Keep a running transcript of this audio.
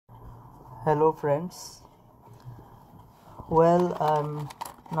Hello friends, I'm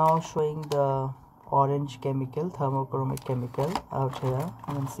now showing the orange chemical, thermochromic chemical out here.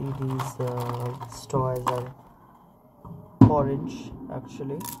 You can see these toys are orange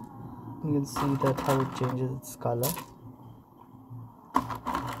actually. You can see that how it changes its color.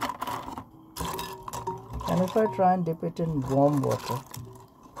 And if I try and dip it in warm water,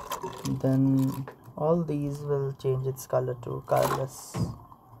 then all these will change its color to colorless.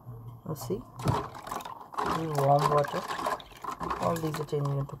 You see, in warm water, all these are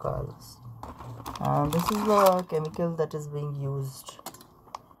changing into colors. This is the chemical that is being used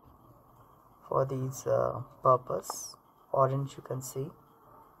for these purpose. Orange, you can see.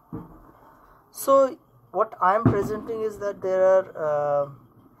 So what I am presenting is that there are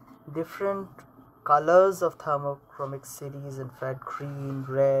different colors of thermochromic series. In fact, green,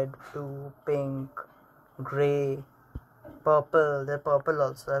 red, blue, pink, gray, purple. They're purple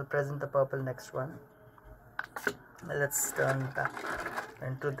also. I'll present the purple next one. Let's turn back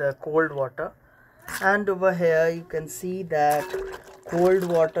into the cold water, and over here you can see that cold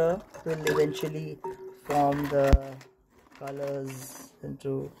water will eventually form the colors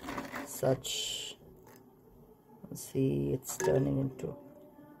into such. See, it's turning into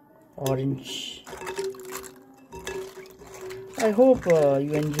orange. I hope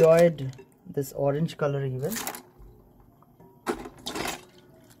you enjoyed this orange color even,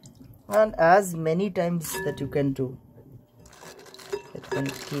 and as many times that you can do, it can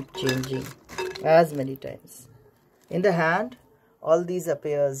keep changing as many times. In the hand, all these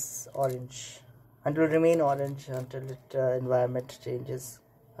appears orange and will remain orange until it environment changes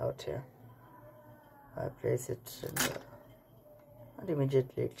out here. I place it in the, and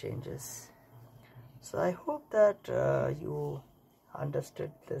immediately it changes. So I hope that you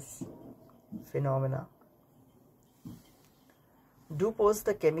understood this phenomena. Do post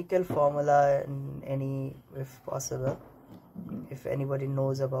the chemical formula in any, if possible, if anybody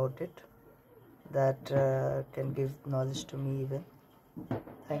knows about it, that can give knowledge to me even.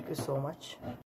 Thank you so much.